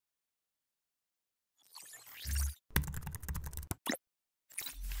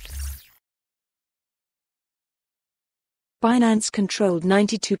Binance controlled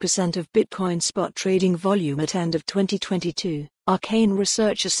 92% of Bitcoin spot trading volume at end of 2022. Arcane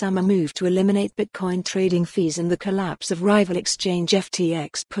researcher summer move to eliminate Bitcoin trading fees and the collapse of rival exchange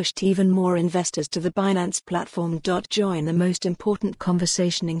FTX pushed even more investors to the Binance platform. Join the most important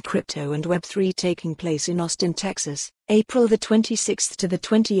conversation in crypto and Web3 taking place in Austin, Texas, April the 26th to the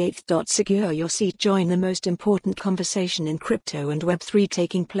 28th. Secure your seat. Join the most important conversation in crypto and Web3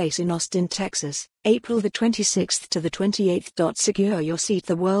 taking place in Austin, Texas, April the 26th to the 28th. Secure your seat.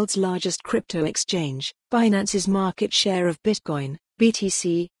 The world's largest crypto exchange, Binance's market share of Bitcoin,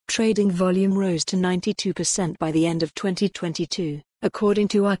 BTC, trading volume rose to 92% by the end of 2022, according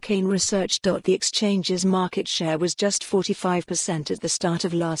to Arcane research. The exchange's market share was just 45% at the start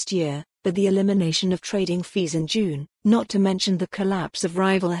of last year, but the elimination of trading fees in June, not to mention the collapse of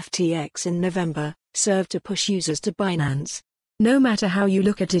rival FTX in November, served to push users to Binance. No matter how you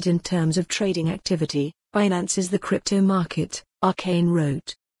look at it in terms of trading activity, Binance is the crypto market, Arcane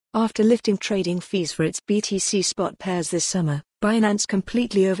wrote. After lifting trading fees for its BTC spot pairs this summer, Binance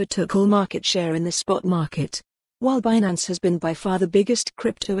completely overtook all market share in the spot market. While Binance has been by far the biggest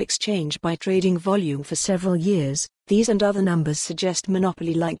crypto exchange by trading volume for several years, these and other numbers suggest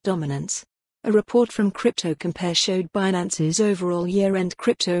monopoly-like dominance. A report from Crypto Compare showed Binance's overall year-end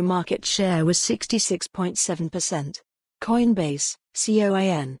crypto market share was 66.7%. Coinbase,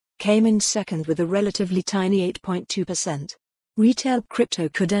 COIN, came in second with a relatively tiny 8.2%. Retail crypto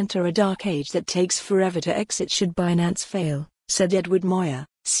could enter a dark age that takes forever to exit should Binance fail, said Edward Moyer,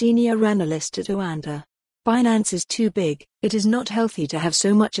 senior analyst at Oanda. Binance is too big. It is not healthy to have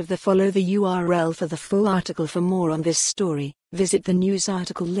so much of the. Follow the URL for the full article. For more on this story, visit the news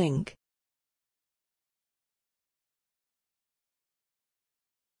article link.